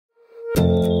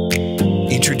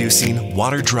Introducing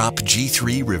Waterdrop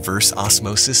G3 Reverse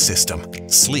Osmosis System.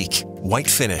 Sleek, white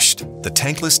finished, the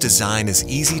tankless design is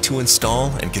easy to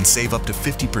install and can save up to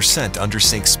 50% under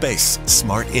sink space.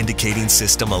 Smart indicating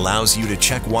system allows you to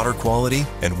check water quality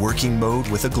and working mode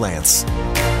with a glance.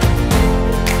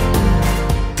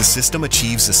 The system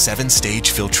achieves a 7-stage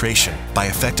filtration by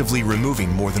effectively removing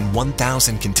more than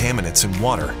 1,000 contaminants in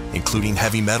water, including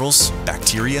heavy metals,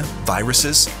 bacteria,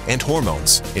 viruses, and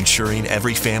hormones, ensuring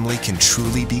every family can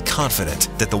truly be confident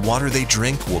that the water they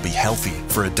drink will be healthy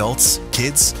for adults,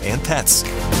 kids, and pets.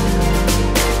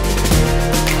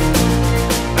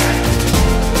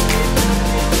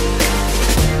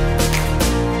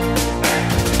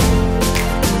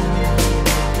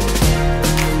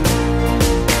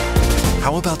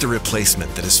 How about the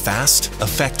replacement that is fast,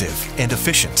 effective, and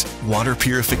efficient? Water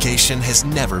purification has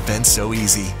never been so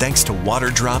easy thanks to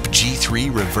Waterdrop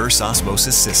G3 Reverse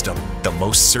Osmosis System, the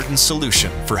most certain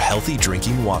solution for healthy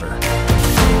drinking water.